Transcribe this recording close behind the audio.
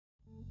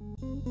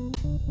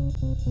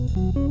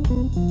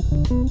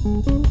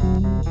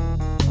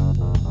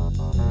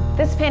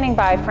This painting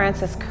by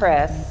Francis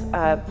Criss,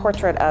 a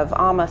portrait of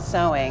Alma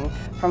sewing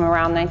from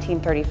around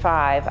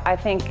 1935, I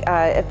think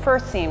at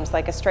first seems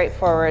like a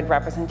straightforward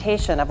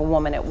representation of a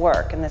woman at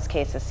work, in this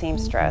case a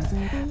seamstress.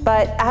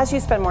 But as you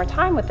spend more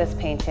time with this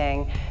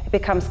painting, it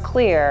becomes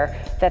clear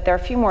that there are a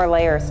few more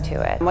layers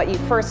to it. And what you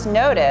first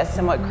notice,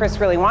 and what Criss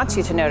really wants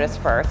you to notice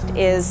first,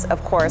 is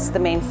of course the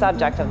main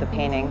subject of the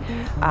painting,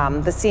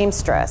 the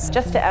seamstress.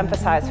 Just to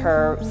emphasize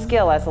her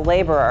skill as a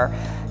laborer,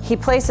 he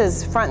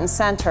places front and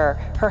center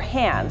her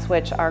hands,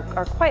 which are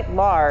quite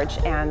large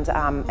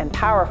and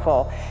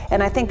powerful,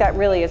 and I think that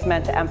really is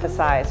meant to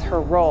emphasize her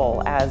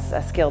role as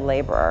a skilled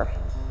laborer.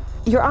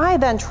 Your eye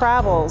then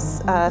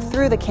travels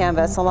through the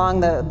canvas along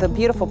the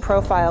beautiful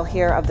profile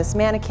here of this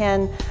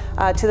mannequin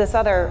to this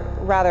other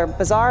rather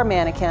bizarre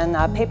mannequin,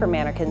 paper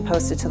mannequin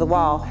posted to the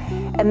wall.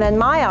 And then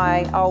my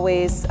eye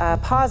always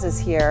pauses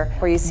here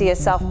where you see a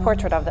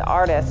self-portrait of the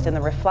artist in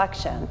the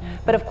reflection.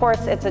 But of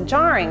course it's a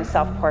jarring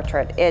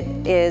self-portrait. It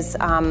is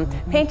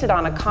painted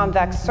on a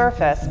convex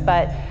surface,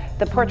 but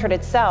the portrait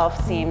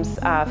itself seems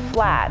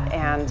flat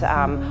and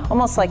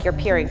almost like you're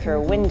peering through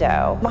a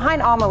window.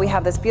 Behind Alma we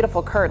have this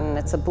beautiful curtain.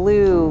 It's a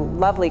blue,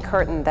 lovely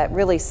curtain that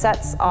really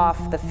sets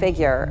off the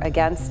figure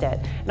against it.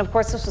 And of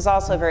course this was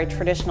also a very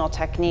traditional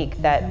technique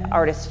that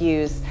artists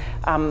used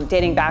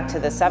dating back to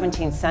the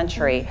 17th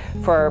century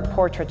for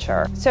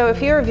portraiture. So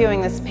if you were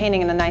viewing this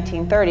painting in the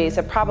 1930s,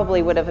 it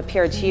probably would have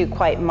appeared to you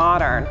quite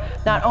modern,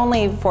 not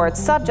only for its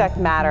subject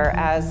matter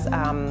as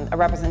a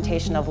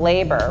representation of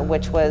labor,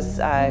 which was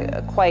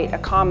quite a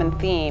common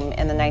theme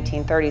in the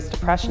 1930s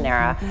Depression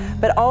era,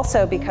 but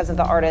also because of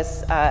the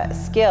artist's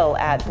skill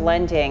at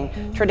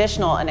blending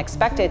traditional and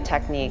expected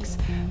techniques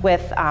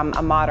with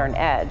a modern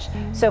edge.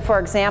 So for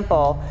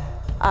example,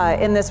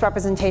 in this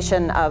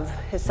representation of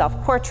his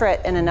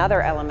self-portrait and in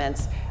other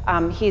elements,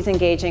 he's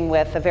engaging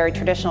with a very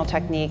traditional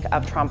technique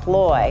of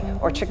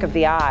trompe-l'œil, or trick of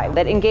the eye,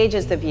 that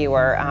engages the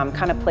viewer,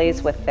 kind of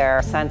plays with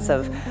their sense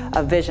of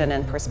vision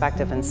and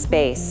perspective and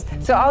space.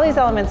 So all these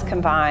elements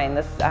combine,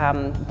 this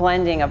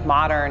blending of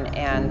modern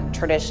and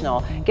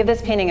traditional, give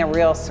this painting a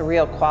real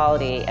surreal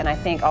quality, and I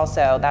think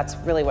also that's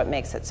really what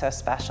makes it so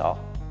special.